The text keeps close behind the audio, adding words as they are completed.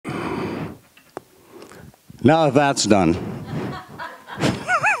Now that that's done,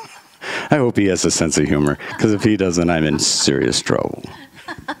 I hope he has a sense of humor, because if he doesn't, I'm in serious trouble.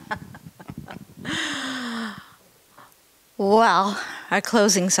 Well, our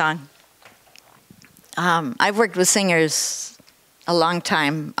closing song. I've worked with singers a long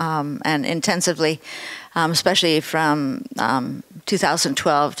time and intensively, especially from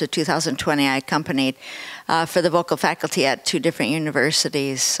 2012 to 2020. I accompanied for the vocal faculty at 2 different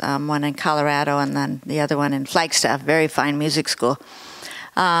universities, one in Colorado and then the other one in Flagstaff, very fine music school.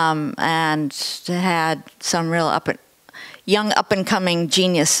 And had some real young up-and-coming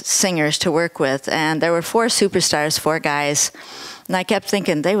genius singers to work with. And there were 4 superstars, 4 guys. And I kept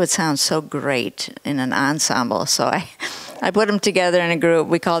thinking they would sound so great in an ensemble. So I put them together in a group.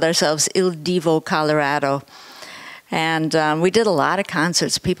 We called ourselves Il Divo Colorado. And we did a lot of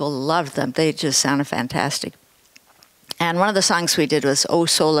concerts. People loved them. They just sounded fantastic. And one of the songs we did was O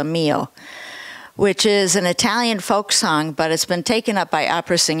Sole Mio, which is an Italian folk song, but it's been taken up by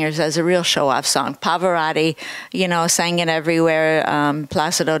opera singers as a real show-off song. Pavarotti, you know, sang it everywhere.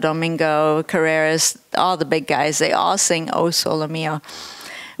 Placido Domingo, Carreras, all the big guys, they all sing O Sole Mio,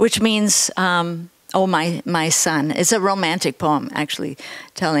 which means, oh, my son. It's a romantic poem, actually,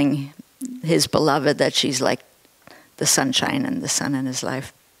 telling his beloved that she's like the sunshine and the sun in his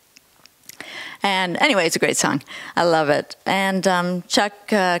life. And anyway, it's a great song. I love it. And Chuck,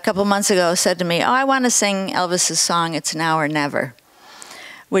 a couple months ago, said to me, oh, I want to sing Elvis's song, It's Now or Never,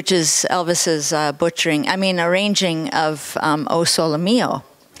 which is Elvis's arranging of O Sole Mio.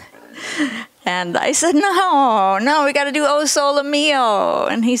 And I said, no, we got to do O Sole Mio.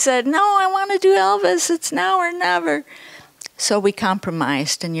 And he said, no, I want to do Elvis, It's Now or Never. So we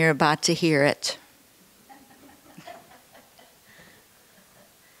compromised, and you're about to hear it.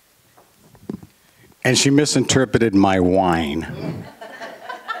 And she misinterpreted my whine.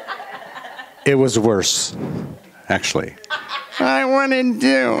 It was worse, actually. I want to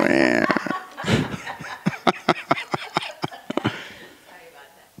do it.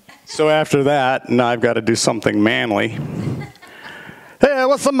 So after that, now I've got to do something manly. Hey,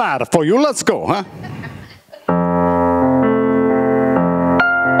 what's the matter for you? Let's go, huh?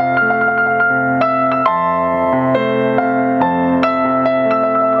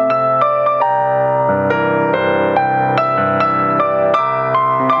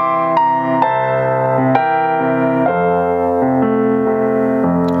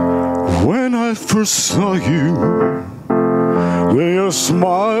 First saw you, with your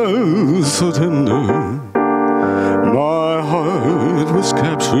smile so tender, my heart was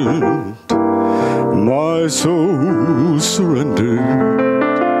captured, my soul surrendered.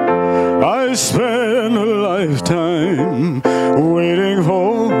 I spent a lifetime waiting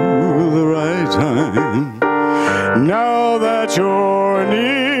for the right time. Now that you're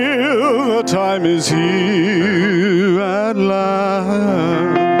near, the time is here at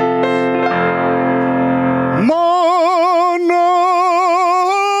last.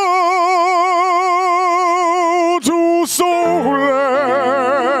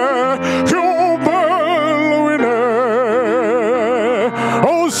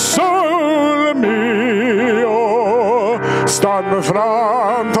 Stanno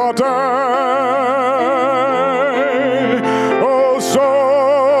fronte a te, o sole,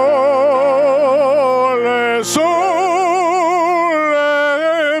 sole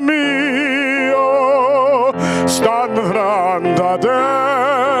mio, stanno fronte a te,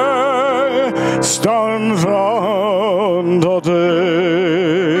 stanno fronte a te.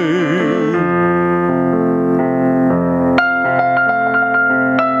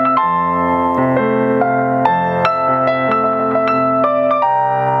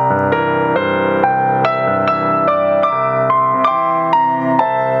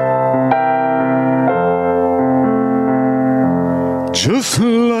 Just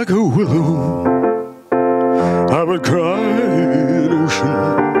like a willow, I would cry an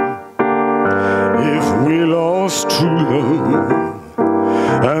ocean if we lost true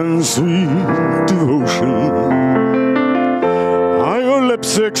love and sweet devotion. Your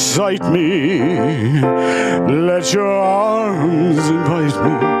lips excite me, let your arms invite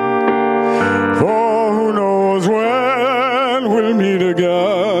me, for who knows when we'll meet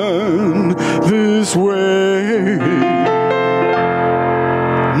again this way.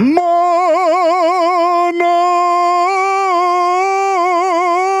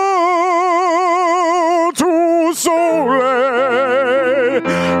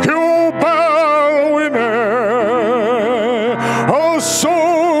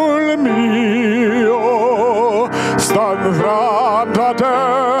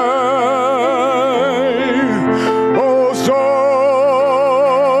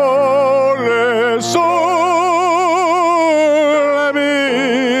 So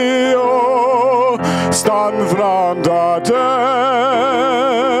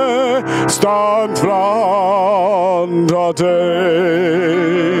fronte a te.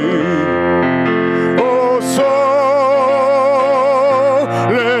 Oh sole,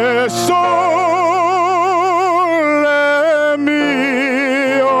 sole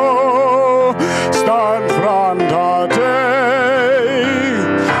mio, sta in fronte a te.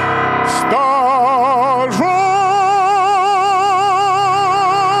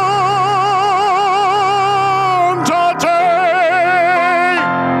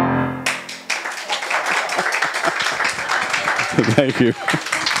 Thank you.